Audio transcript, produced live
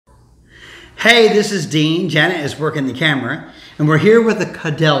Hey, this is Dean. Janet is working the camera. And we're here with the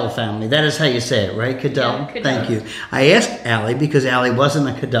Caddell family. That is how you say it, right? Caddell? Yeah, Caddell. Thank you. I asked Allie because Allie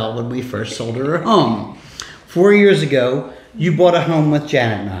wasn't a Caddell when we first sold her a home. 4 years ago, you bought a home with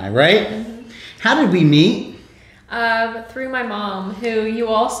Janet and I, right? Mm-hmm. How did we meet? Through my mom, who you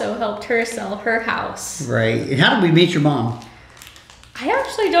also helped her sell her house. Right. And how did we meet your mom? I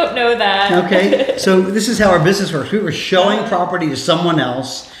actually don't know that. Okay. So this is how our business works. We were showing property to someone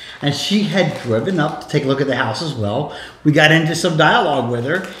else, and she had driven up to take a look at the house as well. We got into some dialogue with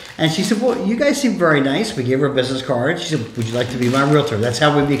her, and she said, well, you guys seem very nice. We gave her a business card. She said, would you like to be my realtor? That's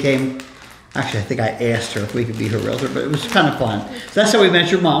how we became, actually, I think I asked her if we could be her realtor, but it was kind of fun. So that's how we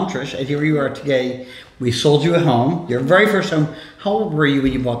met your mom, Trish, and here you are today. We sold you a home, your very first home. How old were you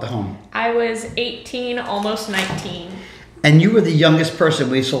when you bought the home? I was 18, almost 19. And you were the youngest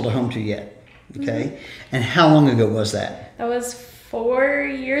person we sold a home to yet, okay? Mm-hmm. And how long ago was that? That was 4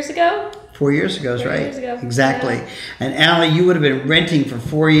 years ago. 4 years ago, right? 4 years ago. Exactly. Yeah. And Allie, you would have been renting for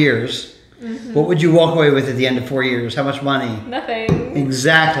 4 years. Mm-hmm. What would you walk away with at the end of 4 years? How much money? Nothing.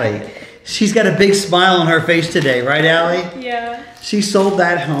 Exactly. She's got a big smile on her face today, right, Allie? Yeah. She sold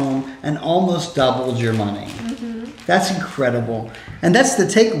that home and almost doubled your money. Mm-hmm. That's incredible. And that's the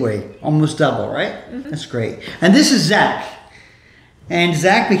takeaway, almost double, right? Mm-hmm. That's great. And this is Zach. And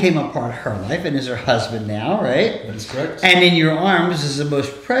Zach became a part of her life and is her husband now, right? That is correct. And in your arms is the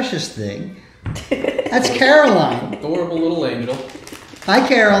most precious thing. That's Caroline. Adorable little angel. Hi,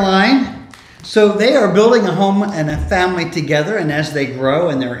 Caroline. So they are building a home and a family together, and as they grow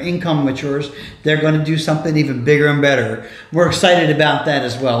and their income matures, they're going to do something even bigger and better. We're excited about that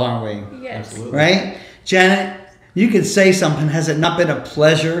as well, aren't we? Yes. Absolutely. Right? Janet, you could say something. Has it not been a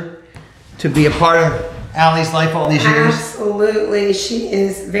pleasure to be a part of Allie's life all these years? Absolutely. She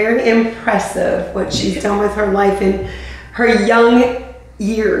is very impressive what she's done with her life in her young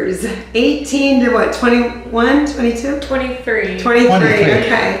years. 18 to what, 21, 22? 23. 23,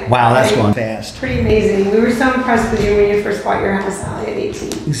 okay. Wow, that's going fast. Pretty amazing. We were so impressed with you when you first bought your house, Allie, at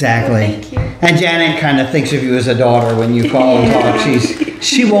 18. Exactly. Well, thank you. And Janet kind of thinks of you as a daughter when you call and talk.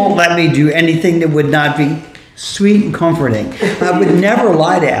 She won't let me do anything that would not be sweet and comforting. I would never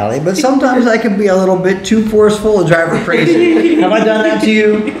lie to Allie, but sometimes I can be a little bit too forceful and drive her crazy. Have I done that to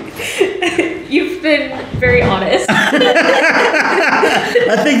you? You've been very honest.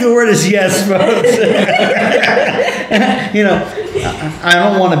 I think the word is yes, folks. You know, I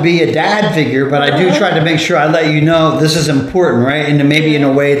don't want to be a dad figure, but I do try to make sure I let you know this is important, right? And maybe in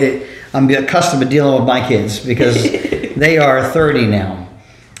a way that I'm accustomed to dealing with my kids because they are 30 now.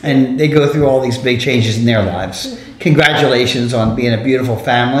 And they go through all these big changes in their lives. Congratulations on being a beautiful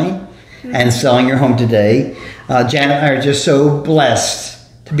family and selling your home today. Janet and I are just so blessed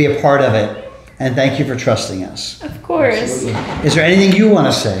to be a part of it. And thank you for trusting us. Of course. Absolutely. Is there anything you want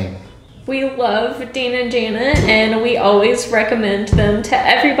to say? We love Dean and Janet, and we always recommend them to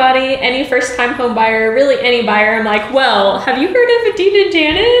everybody, any first-time home buyer, really any buyer. I'm like, well, have you heard of Dean and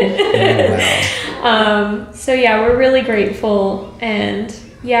Janet? Oh, wow. So yeah, we're really grateful, and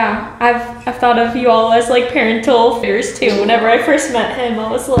yeah, I've thought of you all as like parental figures too. Whenever I first met him,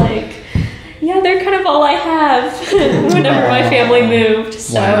 I was like, yeah, they're kind of all I have whenever my family moved.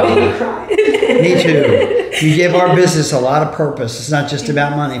 So Wow. Me too. You give our business a lot of purpose. It's not just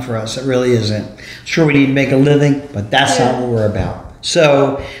about money for us. It really isn't. Sure, we need to make a living, but that's not what we're about.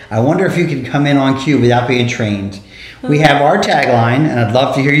 So I wonder if you can come in on cue without being trained. We have our tagline, and I'd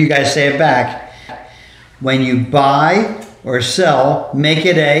love to hear you guys say it back. When you buy or sell, make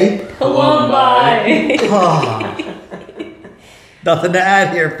it a Palombi. Oh. Nothing to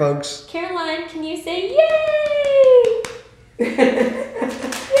add here, folks. Caroline, can you say yay? Yay!